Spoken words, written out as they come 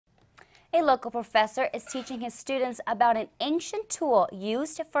A local professor is teaching his students about an ancient tool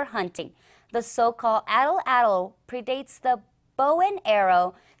used for hunting. The so-called atlatl predates the bow and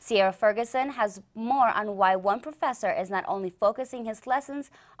arrow. Sierra Ferguson has more on why one professor is not only focusing his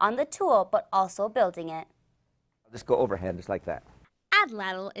lessons on the tool, but also building it. Just go overhand, just like that.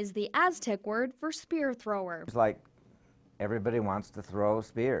 Atlatl is the Aztec word for spear thrower. It's like everybody wants to throw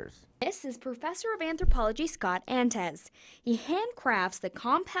spears. This is Professor of Anthropology Scott Antes. He handcrafts the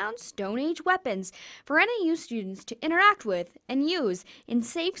compound Stone Age weapons for NAU students to interact with and use in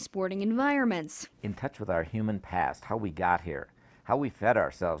safe sporting environments. In touch with our human past, how we got here, how we fed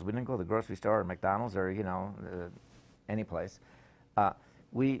ourselves. We didn't go to the grocery store or McDonald's or, any place.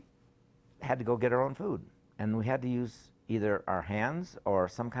 We had to go get our own food, and we had to use either our hands or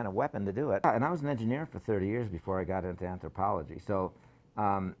some kind of weapon to do it. And I was an engineer for 30 years before I got into anthropology. So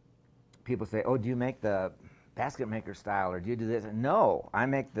people say, oh, do you make the basket maker style, or do you do this? No, I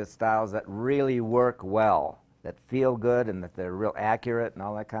make the styles that really work well, that feel good and that they're real accurate and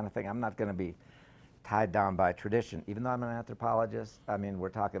all that kind of thing. I'm not going to be tied down by tradition. Even though I'm an anthropologist, I mean, we're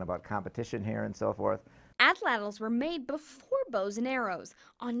talking about competition here and so forth. Atlatls were made before bows and arrows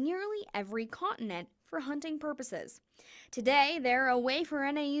on nearly every continent for hunting purposes. Today, they're a way for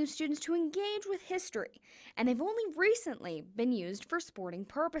NAU students to engage with history, and they've only recently been used for sporting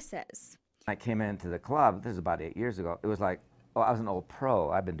purposes. I came into the club, this is about 8 years ago, it was like, oh, I was an old pro,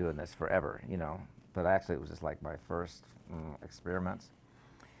 I've been doing this forever, but actually it was just like my first experiments.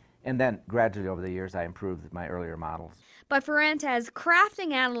 And then gradually over the years I improved my earlier models. But for Antes,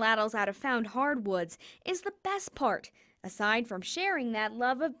 crafting atlatls out of found hardwoods is the best part, aside from sharing that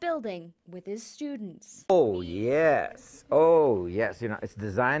love of building with his students. Oh yes, it's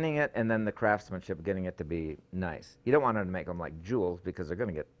designing it and then the craftsmanship, getting it to be nice. You don't want to make them like jewels because they're going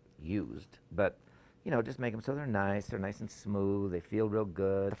to get used, but just make them so they're nice and smooth, they feel real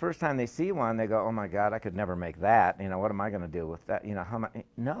good. The first time they see one, they go, oh my God, I could never make that. What am I going to do with that?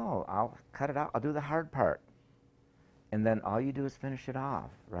 No, I'll cut it out, I'll do the hard part. And then all you do is finish it off,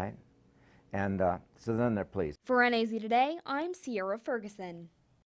 right? And so then they're pleased. For NAZ Today, I'm Sierra Ferguson.